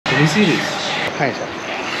you see this? 看一下。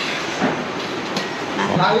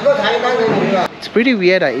It's pretty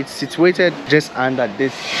weird that it's situated just under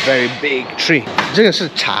this very big tree. 这个是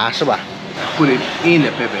茶是吧？ Put it in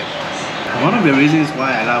the pepper. One of the reasons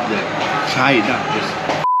why I love the chai down is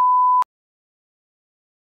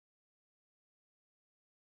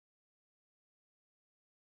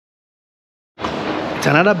it's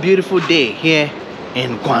another beautiful day here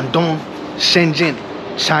in Guangdong, Shenzhen,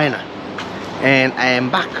 China. And I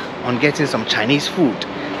am back on getting some Chinese food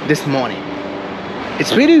this morning.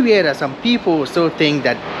 It's pretty weird that some people still think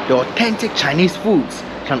that the authentic Chinese foods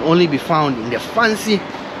can only be found in the fancy,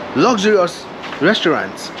 luxurious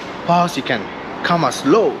restaurants, whilst you can come as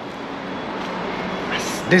low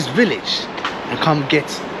as this village and come get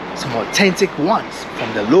some authentic ones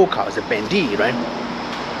from the locals, the Bendi, right?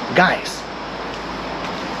 Guys,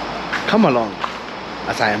 come along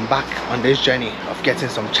as I am back on this journey of getting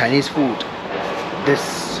some Chinese food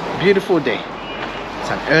this beautiful day. It's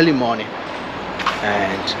an early morning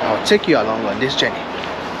and I'll take you along on this journey.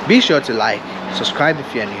 Be sure to like, subscribe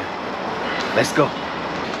if you're new. Let's go.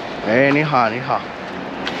 Hey, ni hao, ni hao.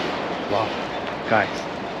 Wow, guys,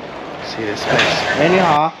 see this place. Hey, 你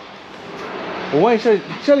好，我问一下，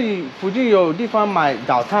这里附近有地方买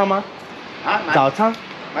早餐吗？啊，早餐？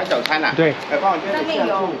买早餐啊？对。那边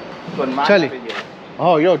有。这里。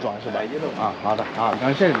哦，肉转是吧？啊，好的，好，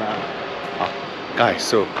感谢你们。好 ，guys,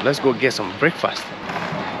 so let's go get some breakfast.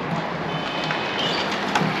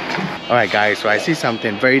 Alright, guys, so I see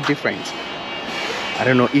something very different. I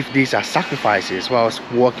don't know if these are sacrifices. While I was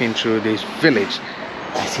walking through this village,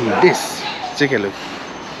 I see this. Take a look.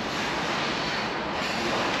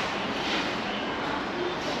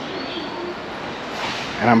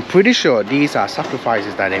 And I'm pretty sure these are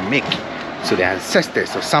sacrifices that they make to their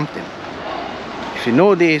ancestors or something. If you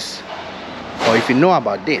know this, or if you know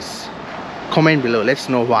about this, comment below. Let's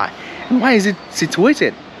know why. And why is it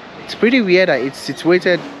situated? It's pretty weird that it's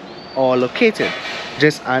situated or located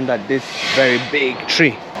just under this very big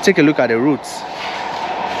tree. Take a look at the roots.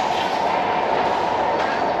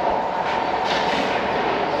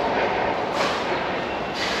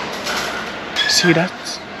 See that?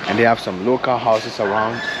 And they have some local houses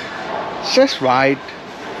around. Just right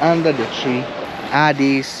under the tree are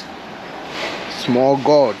these small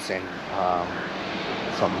gourds and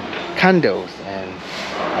some candles, and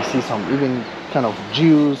I see some even kind of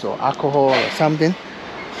juice or alcohol or something.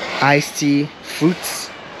 Iced tea, fruits.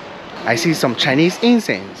 I see some Chinese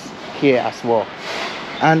incense here as well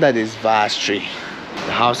under this vast tree.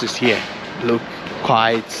 The houses here look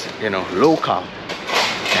quite, local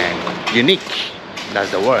and unique.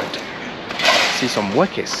 That's the word. See some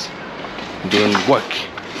workers doing work.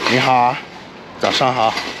 你好，早上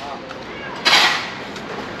好。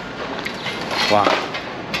哇，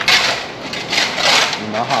你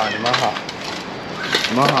们好，你们好，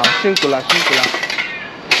你们好，辛苦了，辛苦了。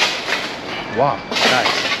Wow, guys,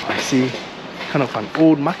 I see kind of an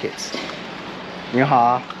old market. 你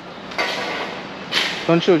好，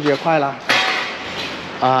中秋节快乐。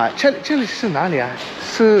啊，这里是哪里啊？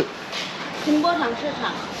是金波场市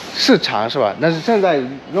场。市场是吧？但是现在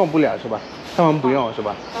用不了是吧？他们不用是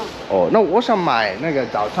吧？嗯。哦，那我想买那个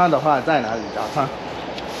早餐的话，在哪里？早餐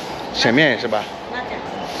前面是吧？那家。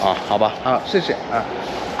哦，好吧，好，谢谢啊。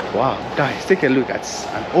Wow, guys, take a look at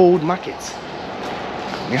an old market.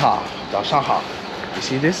 你好，早上好。You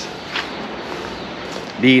see this?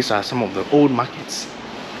 These are some of the old markets.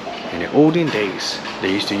 In the olden days, they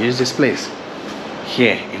used to use this place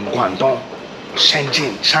here in Guangdong,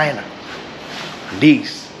 Shenzhen, China.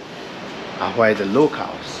 These are where the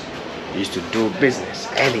locals used to do business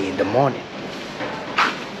early in the morning.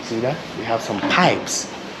 See that? We have some pipes.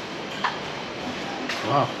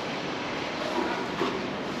 Wow.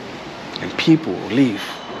 And people live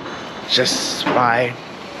just right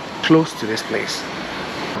close to this place.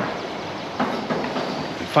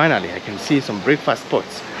 And finally, I can see some breakfast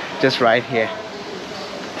spots just right here.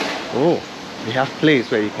 Oh, we have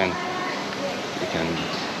place where you can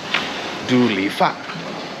do li fa,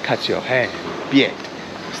 cut your hair, beard,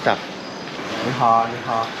 stuff. 你好，你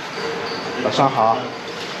好，早上好。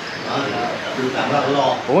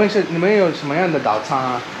我问一下，你们有什么样的早餐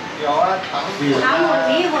啊？有啊，糖混、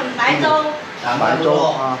米混、白粥。白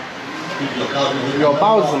粥啊。有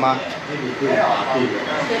包子吗？没有啊，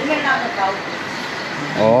前面那个包子。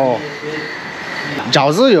哦。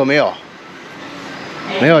饺子有没有？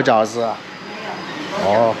没有饺子啊。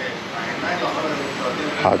没有。哦。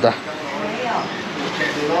好的。没有。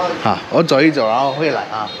好，我走一走，然后会来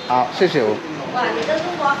啊。好，谢谢我。哇，你的中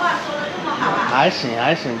国话说的这么好啊！还行，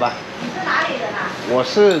还行吧。你是哪里人啊？我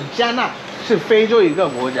是加纳，是非洲一个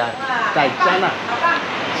国家，在加纳。好棒！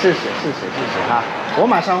谢谢啊，我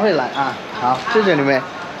马上会来啊。好，谢谢你们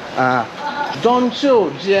啊，中秋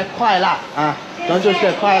节快乐啊，中秋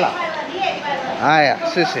节快乐。哎呀，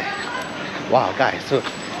谢谢。Wow, guys, so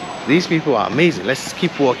these people are amazing. Let's keep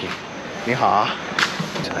walking. 你好啊。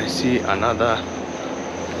I see another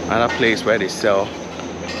place where they sell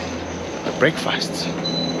the breakfast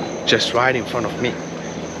just right in front of me.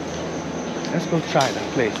 Let's go try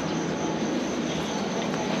that place.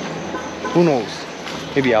 Who knows?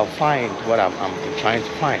 Maybe I'll find what I'm trying to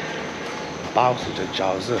find. 包子的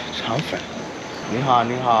饺子肠粉。你好，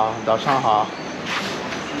你好，早上好。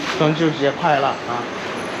中秋节快乐啊！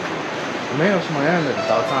没有什么样的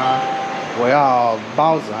早餐？我要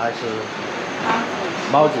包子还是？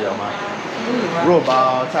包子有吗？肉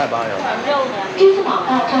包、菜包有。支付宝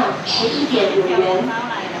到账11点5元。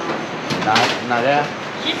哪个呀？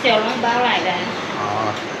是小笼包来的。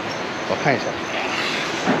啊，我看一下。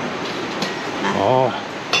哦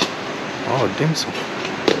，dim sum。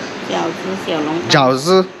饺子小笼包。饺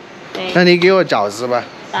子。对。那你给我饺子吧。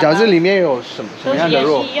饺子里面有什么样的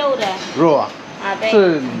肉？是肉的。肉啊。啊，对。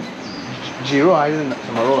是鸡肉还是什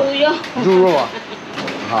么肉？猪肉。猪肉啊。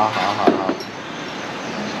好。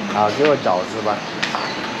好，给我饺子吧。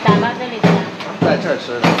打到这里的。在这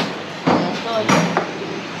吃的。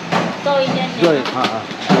做一件。对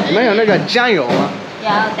你们有那个酱油吗？有，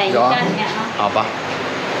等一下你看啊。好吧。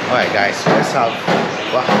Alright, guys, let's have.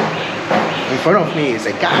 Wow. In front of me is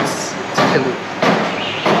a gas. Take a look.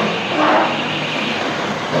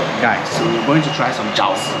 Guys, so we're going to try some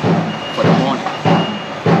饺子 for the morning.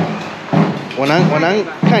 我能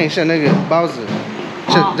看一下那个包子，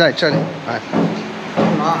在这里，哎。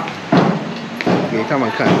给他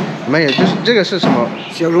们看，没有，就是这个是什么？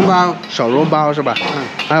小笼包。小笼包是吧？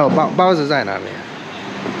还有包子在哪里？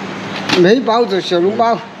没包子，小笼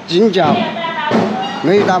包，紧饺。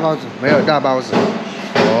没有大包子。没有大包子。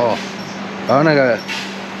哦。然后那个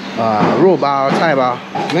肉包、菜包。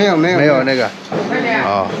没有那个。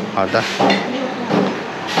哦，好的。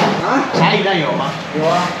茶叶蛋有吗？有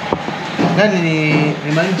啊。那你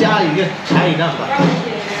们加一个茶叶蛋吧。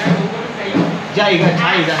加一个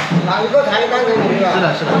茶叶蛋。哪一个茶叶蛋给你的？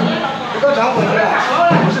是的。一个肠粉的。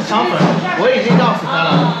不是肠粉，我已经告诉他了。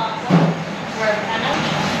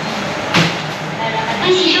分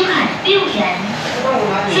期收款6元。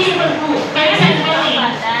谢谢贵顾，感谢您光临。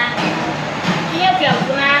你要饺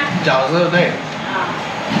子吗？饺子对。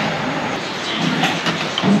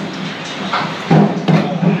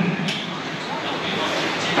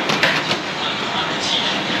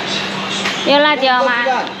有辣椒吗？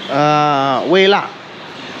微辣。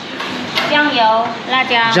酱油、辣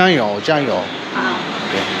椒。酱油。啊。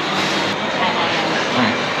对。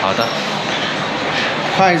好的。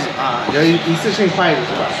筷子啊，有一次性筷子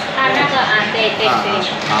是吧？对。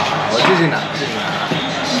好，我自己拿。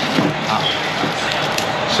好，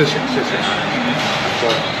谢谢。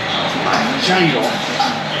酱油。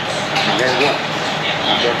There's what?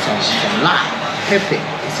 There's some 辣 pepper.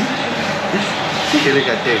 Take a look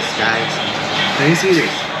at this, guys. Can you see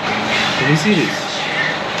this?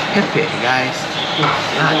 Pepper, guys.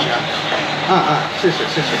 辣椒。谢谢。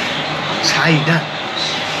茶叶蛋。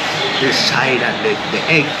This 茶叶蛋 the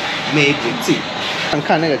egg made with tea.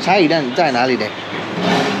 看那个茶叶蛋在哪里呢？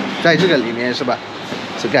在这个里面是吧？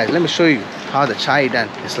 So guys, let me show you how the 茶叶蛋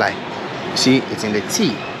is like. See, it's in the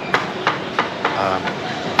tea.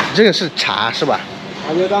 这个是茶是吧？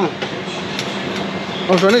茶叶蛋。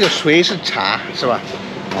我说那个水是茶是吧？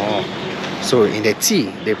哦。So in the tea,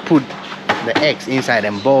 they put the eggs inside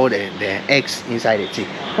and boil the eggs inside the tea.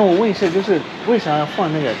 那我问一下，就是为啥要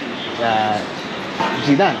放那个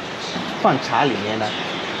鸡蛋放茶里面呢？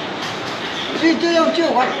这样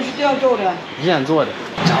做法就是这样做的。这样做的。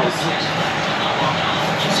饺子。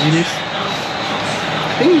See this?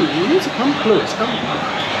 I think you need to come close. Come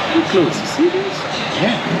close. See this?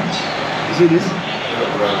 Yeah. You see this?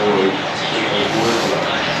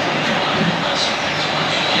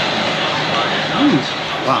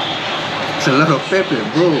 Wow. It's a lot of pepper,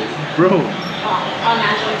 bro.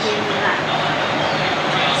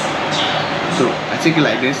 So I take it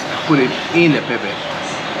like this, put it in the pepper.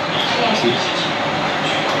 See?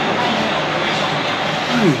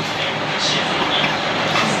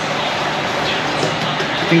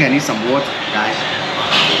 I think I need some water, guys.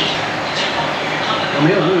 有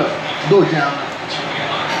没有那个豆浆？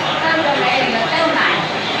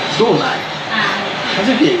豆奶。还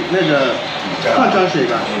是给那个矿泉水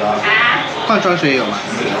吧。矿泉水有吗？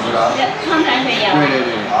矿泉水有。对，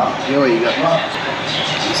给我一个。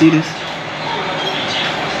You see this?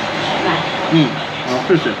 好，试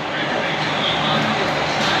试。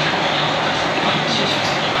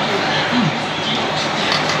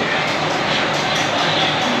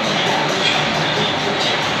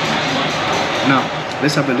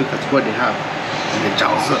let's have a look at what they have in the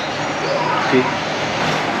jiaozi. Okay.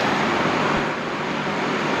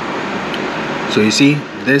 So you see,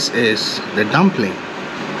 this is the dumpling,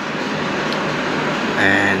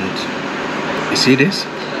 and you see this?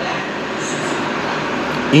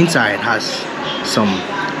 Inside has some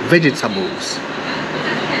vegetables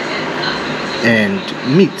and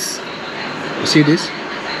meats. You see this?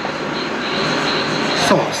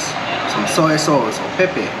 Sauce, some soy sauce or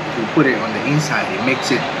pepper. You put it on the inside, it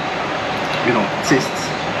makes it, you know, tastes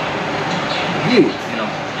good, you know.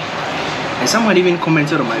 And someone even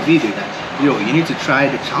commented on my video that, yo, you need to try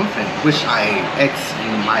the champion, which I ate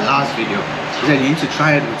in my last video. He said you need to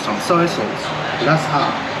try it with some soy sauce. So that's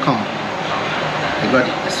how come I got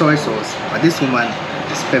the soy sauce. But this woman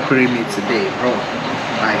is peppering me today, bro.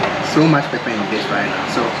 Like, so much pepper in this right now.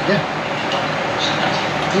 So yeah.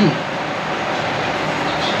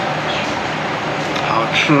 How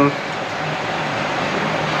true.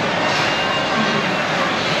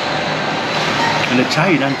 And the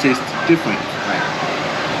chai doesn't taste different, like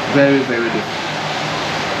very, very different.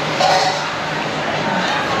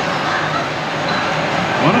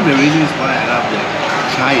 One of the reasons why I love the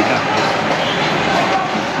chai is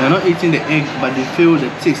they're not eating the egg, but they feel the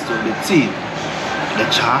taste of the tea, the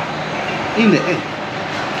cha, in the egg,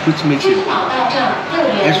 which makes it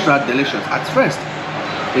extra delicious. At first,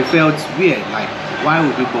 it felt weird, like why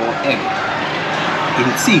would we boil egg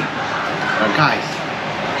in tea? But guys,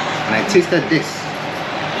 when I tasted this,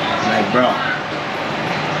 I'm like, bro,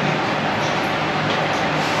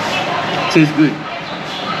 tastes good.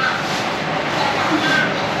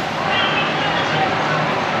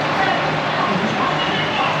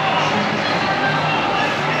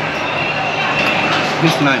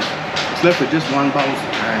 This night, it's left with just one bowl,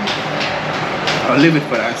 and I'll leave it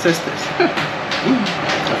for the ancestors.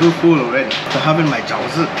 I feel full already for having my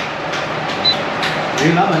jiaozi. 哎，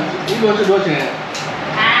老板，一个是多少钱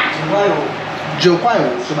？9块5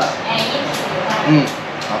是吧？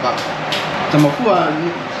好吧。怎么付啊？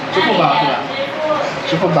支付宝是吧？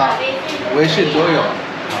支付宝、微信都有，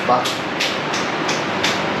好吧。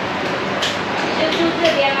就住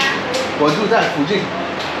这边吗？我住在附近。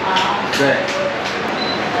对。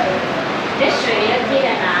这水要记得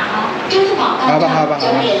拿哦。好吧，好吧，好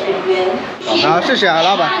吧。好，谢谢啊，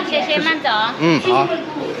老板。谢谢，慢走。好。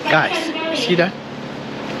Guys, see that?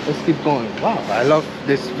 Let's keep going. Wow, I love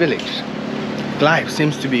this village. Life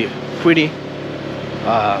seems to be pretty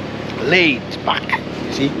laid back.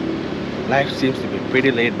 You see? Life seems to be pretty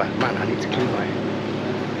laid back. Man, I need to clean my hair.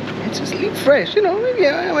 It just look fresh, you know. Maybe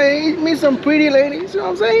I meet some pretty ladies, you know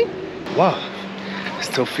what I'm saying? Wow, I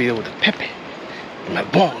still feel the pepper in my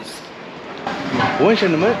bones. 我问一下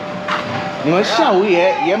你们下午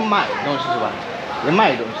也买东西是吧？也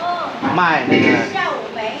卖东西，卖那个。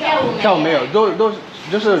下午没有，都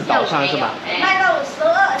就是早上是吧？卖到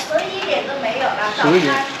11点都没有了。11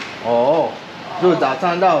点。哦，就早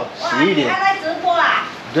上到11点。你还来直播啊？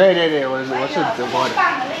对对对，我是直播的。棒，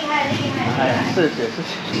厉害厉害。哎，谢谢。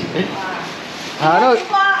好，那直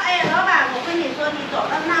播，哎，老板，我跟你说，你走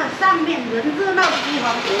到那上面人热闹的地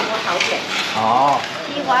方，直播好点。哦。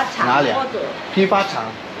批发厂哪里啊？或者批发厂。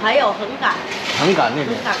还有横岗。横岗那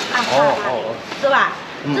边。哦，是吧？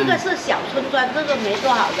这个是小村庄，这个没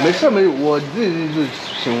多少人。没事，我自己就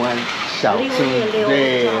喜欢小村，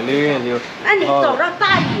对，溜。那你走到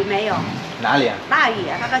大禹没有？哪里啊？大禹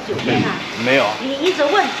啊，那个酒店啊。没有。你一直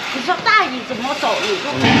问，你说大禹怎么走，你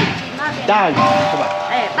就可以去那边。大禹是吧？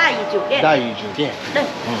哎，大禹酒店。大禹酒店。对。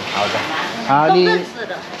好的。好，都认识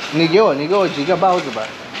的。你给我几个包子吧。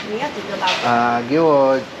你要几个包子？给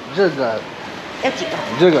我这个。要几个？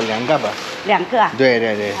这个2个吧。2个啊？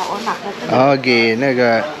对。好，我拿个这个。然后给那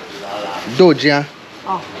个豆浆。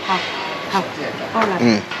哦，好，过来。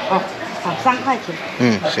好，3块钱。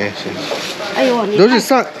行。哎呦，你都是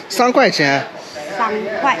3块钱。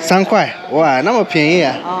3块，哇，那么便宜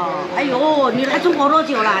啊！哦，哎呦，你来中国多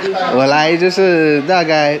久了？我来就是大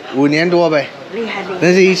概5年多呗。厉害。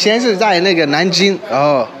但是以前是在那个南京，然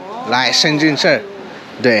后来深圳这儿，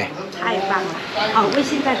对。太棒了！好，微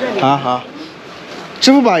信在这里。好。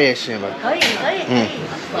支付宝也行吧？可以。哎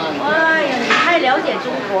呀，你太了解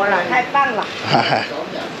中国了，太棒了。是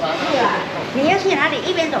啊，你要去哪里？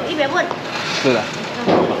一边走一边问。是的。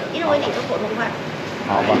因为你是普通话。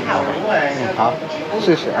好吧。好，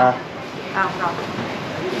谢谢啊。好。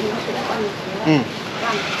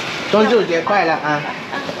中秋节快乐啊！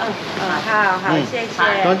好，谢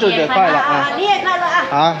谢。中秋节快乐啊！你也快乐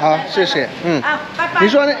啊！好，谢谢。拜拜。你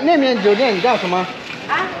说那边酒店叫什么？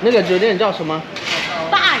啊？那个酒店叫什么？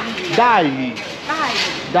大禹。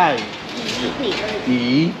你的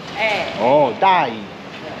禹。哦，大禹。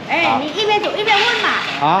哎，你一边走一边问嘛。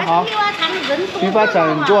好。批发厂人多。批发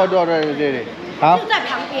厂对。好。就在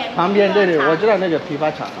旁边。旁边对，我知道那个批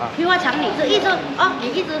发厂啊。批发厂你这一直你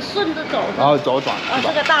一直顺着走。然后左转。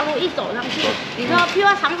这个大路一走上去，你说批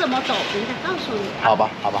发厂怎么走？人家告诉你。好吧。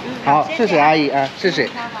好，谢谢阿姨啊，谢谢。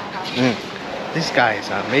This guy is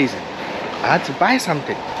amazing. I had to buy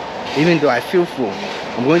something, even though I feel full.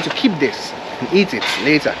 I'm going to keep this and eat it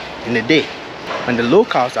later in the day. When the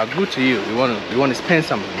locals are good to you, you want to spend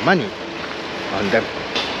some money on them,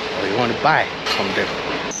 or you want to buy from them.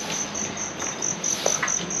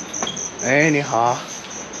 哎，你好，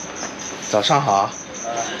早上好。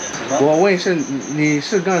我问是你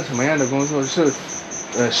是干什么样的工作？是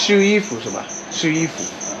修衣服是吧？修衣服。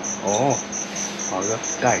哦，好的。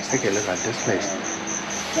Guys, take a look at this place.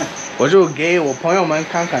 我就给我朋友们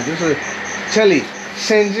看看，就是这里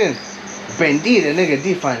深圳本地的那个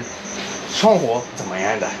地方生活怎么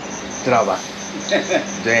样的，知道吧？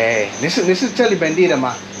对，你是这里本地的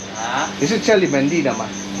吗？啊？你是这里本地的吗？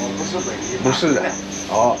我不是本地。不是的。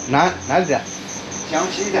哦，哪里的？湘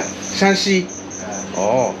西的。湘西。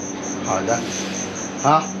哦，好的。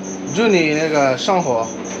好，祝你那个生活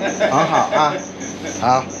很好啊。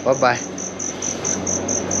好，拜拜。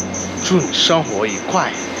祝你生活愉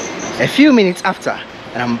快。A few minutes after,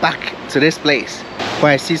 and I'm back to this place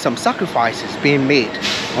where I see some sacrifices being made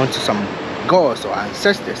onto some gods or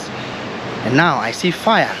ancestors, and now I see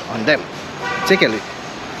fire on them. Take a look.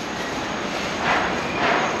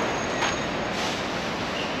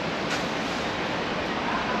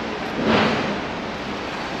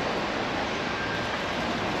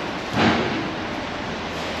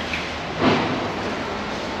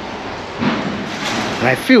 And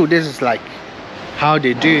I feel this is like how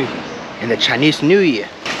they do in the Chinese New Year.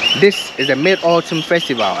 This is a Mid-Autumn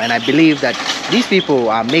festival, and I believe that these people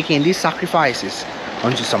are making these sacrifices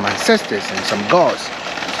onto some ancestors and some gods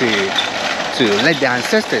to let the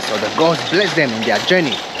ancestors or the gods bless them in their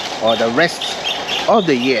journey or the rest of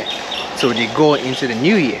the year, so they go into the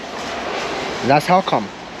new year. And that's how come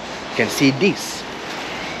you can see this.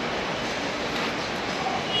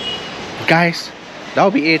 Guys, that'll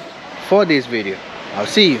be it for this video. I'll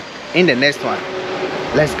see you in the next one.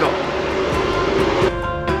 Let's go.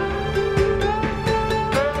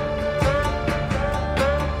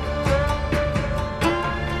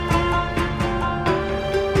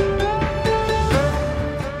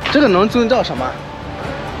 这个农村叫什么？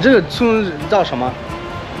这个村叫什么？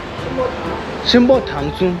申波塘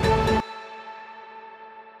村。